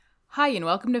Hi, and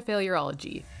welcome to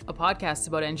Failurology, a podcast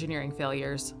about engineering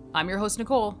failures. I'm your host,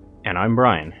 Nicole. And I'm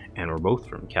Brian, and we're both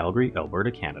from Calgary, Alberta,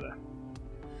 Canada.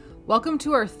 Welcome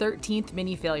to our 13th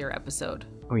mini failure episode.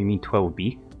 Oh, you mean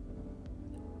 12B?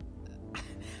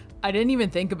 I didn't even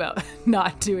think about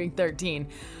not doing 13.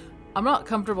 I'm not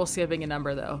comfortable skipping a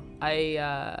number, though.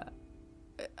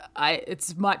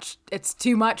 It's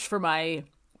too much for my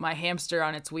hamster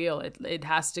on its wheel. It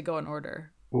has to go in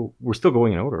order. Well, we're still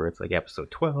going in order. It's like episode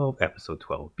 12, episode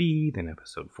 12B, then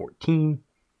episode 14.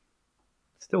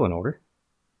 It's still in order.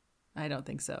 I don't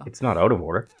think so. It's not out of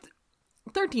order.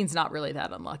 13's not really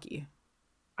that unlucky.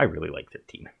 I really like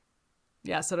 13.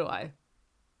 Yeah, so do I.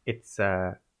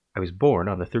 I was born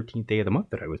on the 13th day of the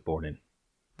month that I was born in.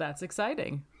 That's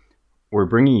exciting. We're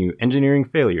bringing you engineering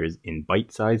failures in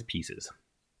bite-sized pieces.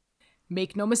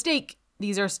 Make no mistake,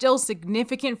 these are still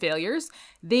significant failures.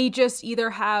 They just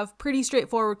either have pretty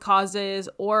straightforward causes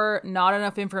or not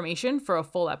enough information for a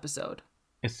full episode.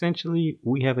 Essentially,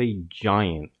 we have a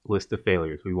giant list of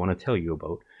failures we want to tell you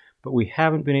about, but we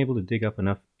haven't been able to dig up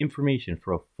enough information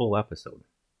for a full episode.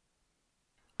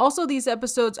 Also, these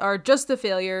episodes are just the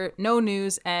failure, no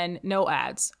news, and no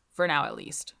ads, for now at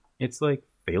least. It's like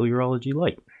Failurology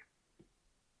Light.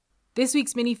 This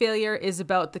week's mini failure is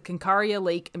about the Kankaria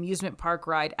Lake amusement park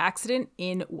ride accident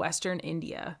in Western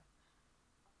India.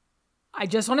 I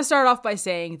just want to start off by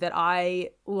saying that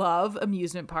I love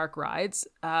amusement park rides.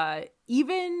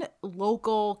 Even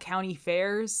local county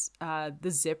fairs, the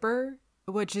Zipper,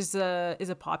 which is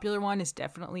a popular one, is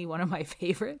definitely one of my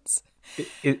favorites.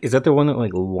 Is that the one that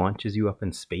like launches you up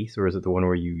in space, or is it the one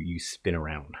where you spin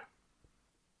around?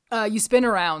 You spin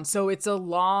around, so it's a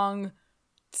long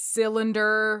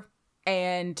cylinder.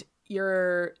 And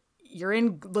you're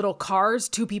in little cars,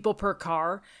 2 people per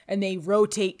car, and they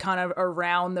rotate kind of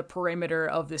around the perimeter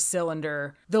of the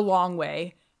cylinder the long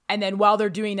way. And then while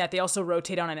they're doing that, they also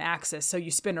rotate on an axis, so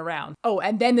you spin around. Oh,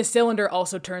 and then the cylinder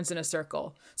also turns in a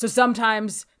circle. So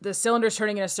sometimes the cylinder's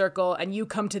turning in a circle, and you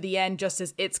come to the end just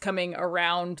as it's coming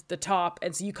around the top,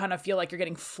 and so you kind of feel like you're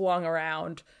getting flung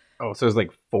around. Oh, so there's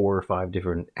like 4 or 5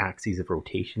 different axes of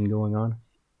rotation going on?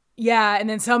 Yeah, and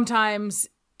then sometimes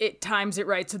it times it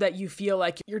right so that you feel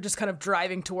like you're just kind of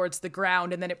driving towards the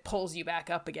ground and then it pulls you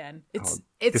back up again. It's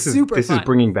super fun. This is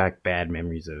bringing back bad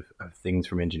memories of things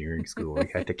from engineering school. We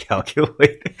had to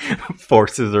calculate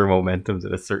forces or momentums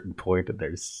at a certain point, and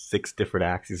there's 6 different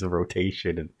axes of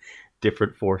rotation and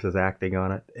different forces acting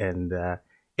on it. And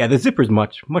the Zipper's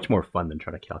much more fun than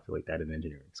trying to calculate that in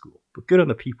engineering school. But good on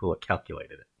the people that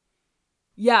calculated it.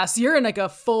 Yeah, so you're in like a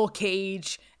full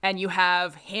cage and you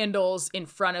have handles in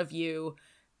front of you.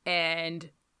 And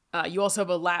you also have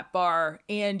a lap bar,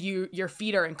 and your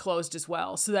feet are enclosed as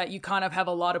well, so that you kind of have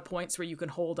a lot of points where you can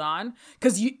hold on.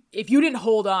 Because if you didn't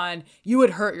hold on, you would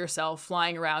hurt yourself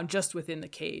flying around just within the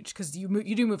cage, because you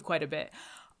do move quite a bit.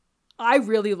 I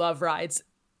really love rides.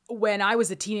 When I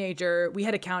was a teenager, we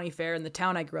had a county fair in the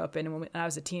town I grew up in, and when I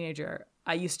was a teenager,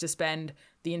 I used to spend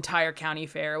the entire county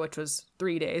fair, which was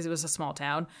 3 days. It was a small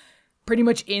town, pretty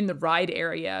much in the ride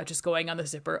area, just going on the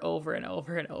Zipper over and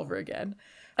over and over again.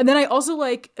 And then I also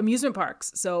like amusement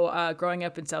parks. So growing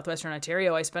up in southwestern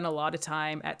Ontario, I spent a lot of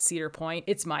time at Cedar Point.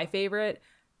 It's my favorite.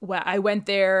 I went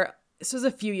there, this was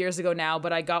a few years ago now,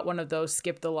 but I got one of those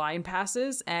skip the line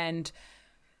passes, and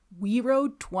we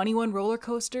rode 21 roller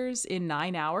coasters in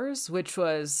 9 hours, which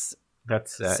was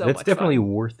that's definitely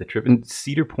fun. Worth the trip. And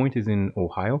Cedar Point is in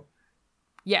Ohio?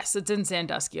 Yes, it's in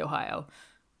Sandusky, Ohio.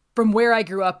 From where I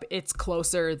grew up, it's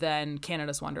closer than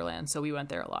Canada's Wonderland, so we went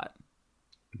there a lot.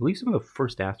 I believe some of the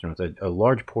first astronauts, a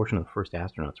large portion of the first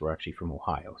astronauts were actually from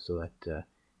Ohio. So that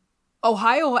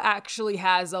Ohio actually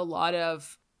has a lot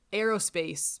of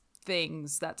aerospace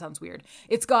things. That sounds weird.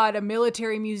 It's got a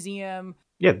military museum.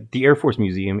 Yeah, the Air Force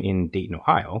Museum in Dayton,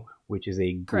 Ohio, which is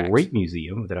a Correct. Great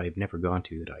museum that I've never gone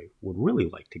to that I would really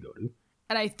like to go to.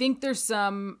 And I think there's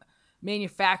some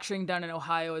manufacturing done in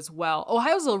Ohio as well.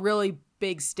 Ohio's a really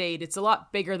big state. It's a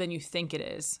lot bigger than you think it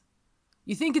is.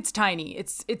 You think it's tiny.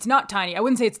 It's not tiny. I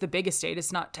wouldn't say it's the biggest state.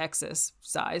 It's not Texas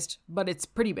sized, but it's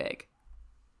pretty big.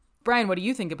 Brian, what do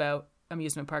you think about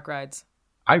amusement park rides?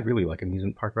 I really like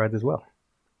amusement park rides as well.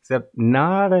 Except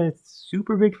not a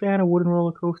super big fan of wooden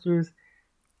roller coasters.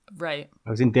 Right. I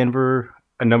was in Denver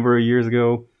a number of years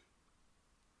ago.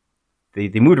 They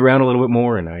moved around a little bit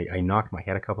more, and I knocked my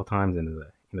head a couple times into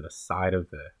the side of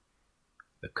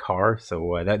the car.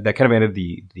 So that kind of ended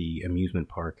the amusement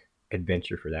park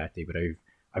adventure for that day. But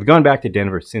I've gone back to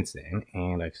Denver since then,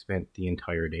 and I've spent the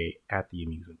entire day at the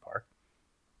amusement park.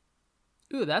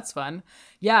 Ooh, that's fun.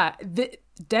 Yeah,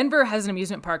 Denver has an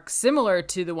amusement park similar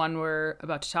to the one we're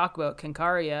about to talk about,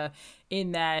 Kankaria,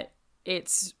 in that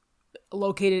it's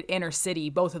located inner city,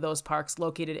 both of those parks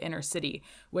located inner city,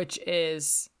 which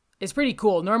is pretty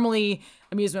cool. Normally,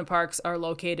 amusement parks are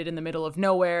located in the middle of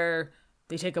nowhere.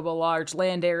 They take up a large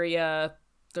land area.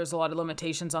 There's a lot of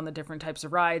limitations on the different types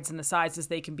of rides and the sizes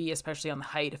they can be, especially on the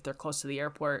height if they're close to the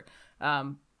airport.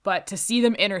 But to see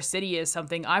them inner city is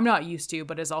something I'm not used to,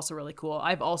 but is also really cool.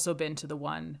 I've also been to the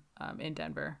one in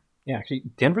Denver. Yeah, actually,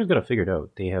 Denver's got it figured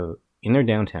out. They have, in their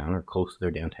downtown, or close to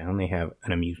their downtown, they have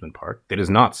an amusement park that is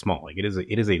not small. Like, it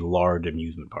is a large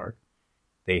amusement park.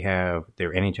 They have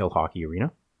their NHL hockey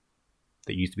arena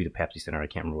that used to be the Pepsi Center. I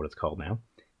can't remember what it's called now.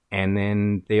 And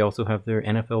then they also have their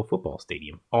NFL football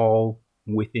stadium, all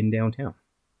within downtown.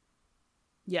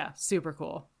 Yeah, super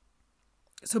cool.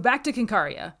 So back to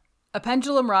Kankaria. A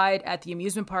pendulum ride at the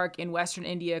amusement park in Western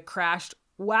India crashed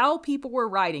while people were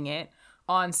riding it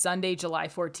on Sunday, July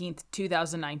 14th,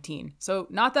 2019. So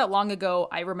not that long ago,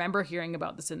 I remember hearing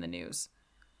about this in the news.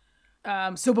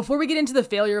 So before we get into the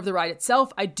failure of the ride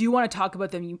itself, I do want to talk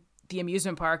about the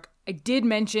amusement park. I did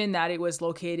mention that it was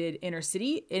located inner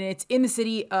city, and it's in the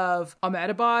city of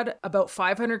Ahmedabad, about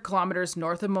 500 kilometers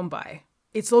north of Mumbai.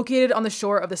 It's located on the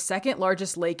shore of the second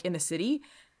largest lake in the city.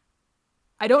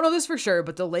 I don't know this for sure,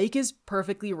 but the lake is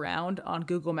perfectly round on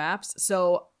Google Maps,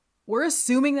 so we're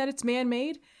assuming that it's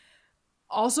man-made.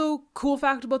 Also, cool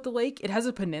fact about the lake, it has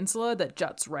a peninsula that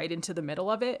juts right into the middle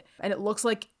of it, and it looks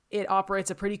like it operates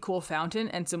a pretty cool fountain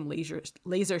and some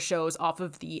laser shows off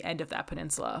of the end of that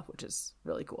peninsula, which is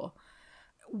really cool.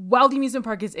 While the amusement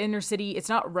park is inner city, it's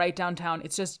not right downtown,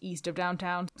 it's just east of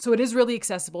downtown, so it is really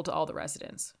accessible to all the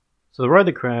residents. So the ride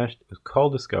that crashed was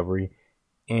called Discovery,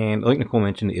 and like Nicole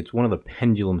mentioned, it's one of the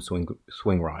pendulum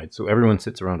swing rides. So everyone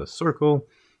sits around a circle,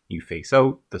 you face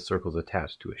out, the circle's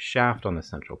attached to a shaft on the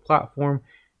central platform,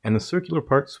 and the circular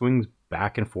part swings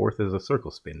back and forth as the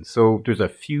circle spins. So there's a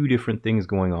few different things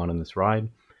going on in this ride.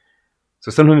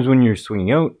 So sometimes when you're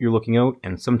swinging out, you're looking out,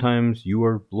 and sometimes you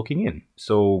are looking in.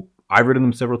 So I've ridden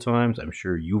them several times. I'm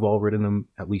sure you've all ridden them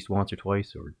at least once or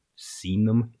twice or seen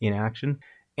them in action.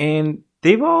 And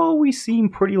they've always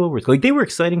seemed pretty low risk. Like, they were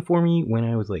exciting for me when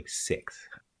I was like 6.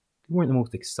 They weren't the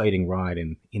most exciting ride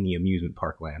in the amusement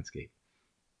park landscape.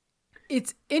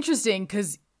 It's interesting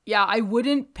because, yeah, I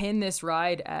wouldn't pin this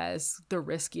ride as the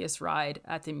riskiest ride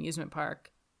at the amusement park.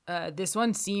 This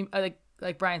one seemed,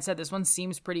 like Brian said, this one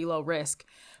seems pretty low risk.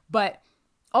 But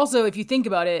also, if you think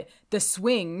about it, the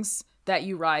swings that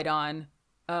you ride on,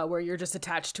 where you're just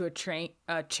attached to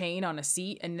a chain on a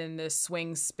seat, and then the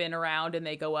swings spin around and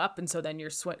they go up, and so then you're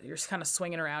kind of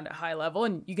swinging around at high level,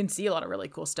 and you can see a lot of really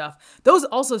cool stuff. Those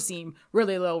also seem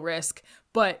really low risk,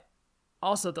 but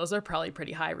also those are probably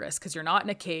pretty high risk because you're not in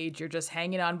a cage, you're just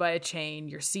hanging on by a chain,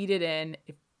 you're seated in.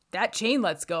 If that chain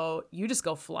lets go, you just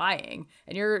go flying,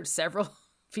 and you're several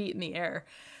feet in the air.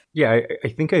 Yeah, I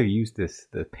think I've used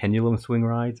the pendulum swing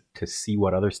rides to see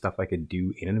what other stuff I could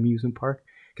do in an amusement park.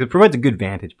 Because it provides a good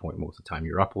vantage point most of the time.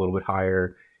 You're up a little bit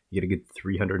higher, you get a good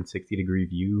 360-degree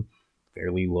view,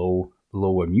 fairly low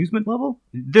amusement level.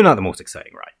 They're not the most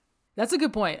exciting ride. That's a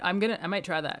good point. I might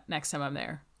try that next time I'm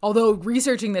there. Although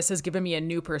researching this has given me a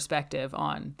new perspective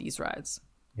on these rides.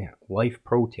 Yeah, life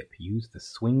pro tip. Use the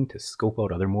swing to scope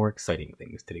out other more exciting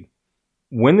things to do.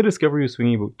 When the Discovery was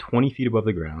swinging about 20 feet above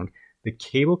the ground, the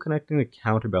cable connecting the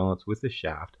counterbalance with the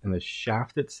shaft and the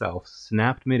shaft itself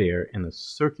snapped midair, and the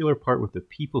circular part with the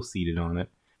people seated on it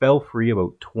fell free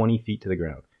about 20 feet to the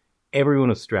ground. Everyone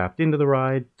was strapped into the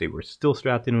ride. They were still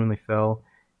strapped in when they fell.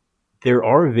 There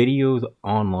are videos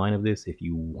online of this if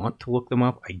you want to look them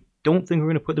up. I don't think we're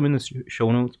going to put them in the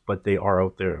show notes, but they are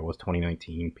out there. It was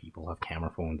 2019. People have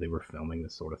camera phones. They were filming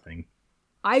this sort of thing.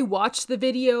 I watched the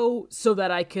video so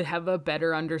that I could have a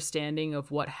better understanding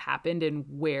of what happened and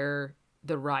where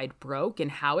the ride broke and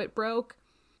how it broke.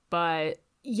 But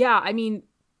yeah, I mean,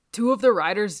 2 of the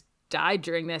riders died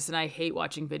during this, and I hate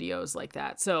watching videos like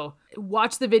that. So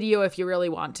watch the video if you really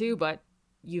want to, but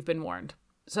you've been warned.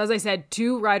 So as I said,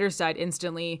 2 riders died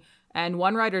instantly, and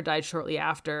 1 rider died shortly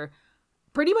after.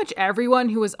 Pretty much everyone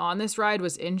who was on this ride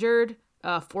was injured.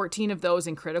 14 of those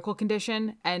in critical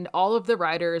condition, and all of the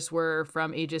riders were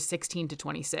from ages 16 to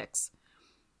 26.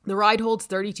 The ride holds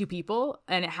 32 people,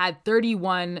 and it had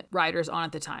 31 riders on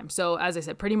at the time. So as I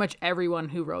said, pretty much everyone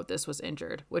who rode this was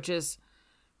injured, which is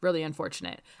really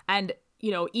unfortunate. And, you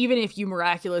know, even if you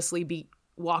miraculously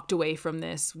walked away from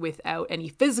this without any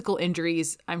physical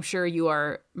injuries, I'm sure you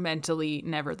are mentally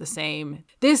never the same.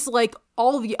 This, like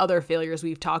all the other failures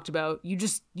we've talked about,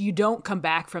 you don't come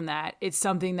back from that. It's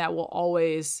something that will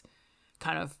always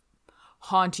kind of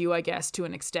haunt you, I guess, to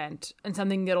an extent, and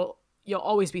something you'll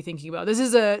always be thinking about. This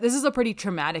is a pretty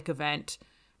traumatic event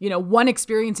one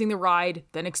experiencing the ride,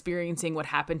 then experiencing what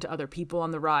happened to other people on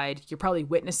the ride. You're probably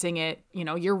witnessing it.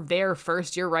 You're there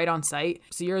first. You're right on site.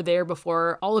 So you're there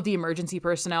before all of the emergency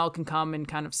personnel can come and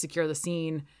kind of secure the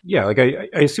scene. Yeah, like I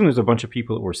assume there's a bunch of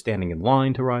people that were standing in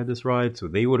line to ride this ride, so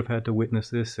they would have had to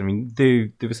witness this. I mean,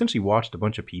 they've essentially watched a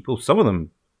bunch of people, some of them,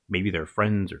 maybe their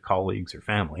friends or colleagues or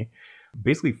family,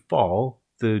 basically fall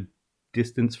the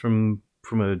distance from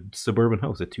a suburban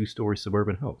house, a 2-story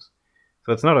suburban house.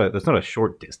 So that's not a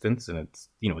short distance, and it's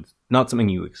not something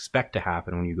you expect to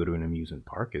happen when you go to an amusement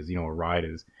park. Is a ride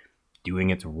is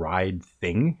doing its ride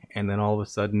thing, and then all of a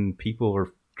sudden people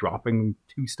are dropping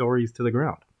 2 stories to the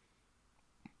ground.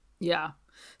 Yeah.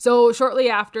 So shortly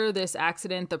after this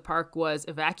accident, the park was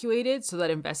evacuated so that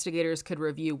investigators could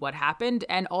review what happened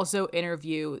and also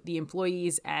interview the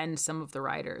employees and some of the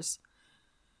riders.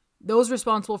 Those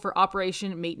responsible for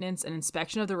operation, maintenance, and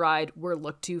inspection of the ride were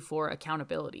looked to for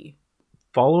accountability.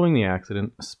 Following the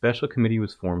accident, a special committee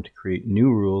was formed to create new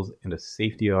rules and a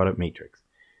safety audit matrix.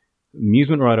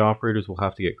 Amusement ride operators will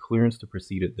have to get clearance to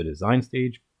proceed at the design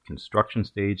stage, construction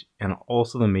stage, and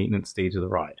also the maintenance stage of the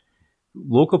ride.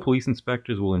 Local police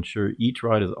inspectors will ensure each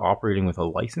ride is operating with a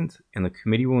license, and the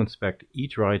committee will inspect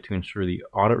each ride to ensure the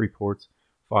audit reports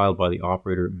filed by the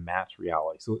operator match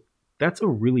reality. So that's a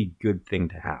really good thing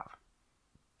to have.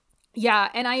 Yeah,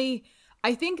 and I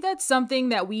think that's something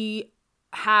that we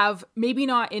have, maybe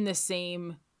not in the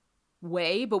same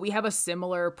way, but we have a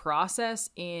similar process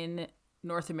in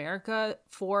North America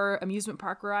for amusement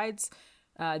park rides.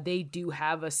 They do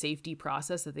have a safety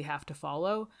process that they have to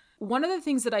follow. One of the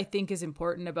things that I think is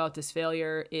important about this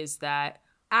failure is that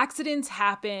accidents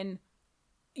happen,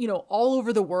 all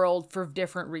over the world for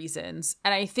different reasons.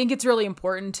 And I think it's really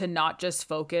important to not just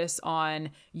focus on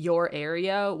your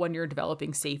area when you're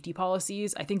developing safety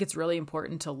policies. I think it's really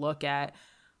important to look at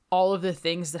all of the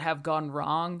things that have gone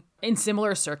wrong in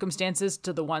similar circumstances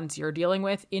to the ones you're dealing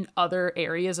with in other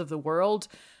areas of the world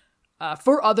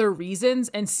for other reasons,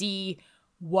 and see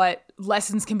what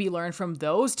lessons can be learned from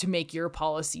those to make your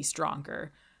policy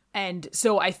stronger. And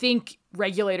so I think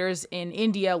regulators in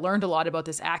India learned a lot about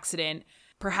this accident.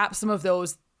 Perhaps some of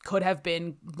those could have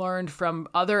been learned from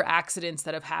other accidents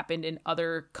that have happened in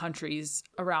other countries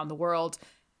around the world.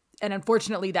 And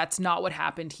unfortunately, that's not what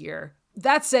happened here.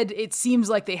 That said, it seems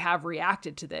like they have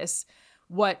reacted to this.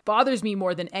 What bothers me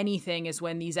more than anything is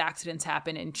when these accidents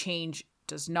happen and change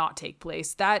does not take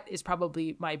place. That is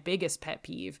probably my biggest pet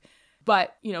peeve.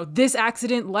 But, this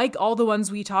accident, like all the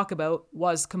ones we talk about,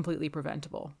 was completely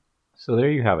preventable. So there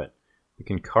you have it. The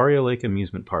Kankaria Lake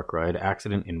Amusement Park ride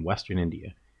accident in Western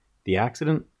India. The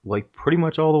accident, like pretty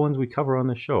much all the ones we cover on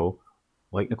this show,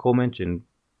 like Nicole mentioned,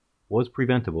 was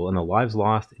preventable, and the lives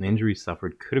lost and injuries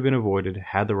suffered could have been avoided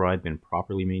had the ride been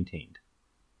properly maintained.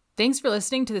 Thanks for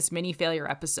listening to this mini failure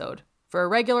episode. For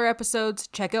regular episodes,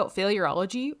 check out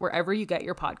Failurology wherever you get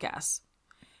your podcasts.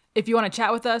 If you want to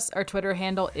chat with us, our Twitter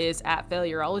handle is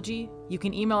 @Failurology. You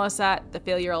can email us at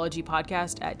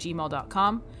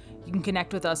thefailurologypodcast@gmail.com. You can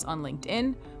connect with us on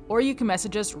LinkedIn, or you can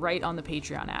message us right on the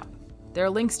Patreon app. There are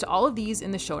links to all of these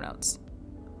in the show notes.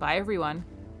 Bye, everyone.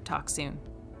 Talk soon.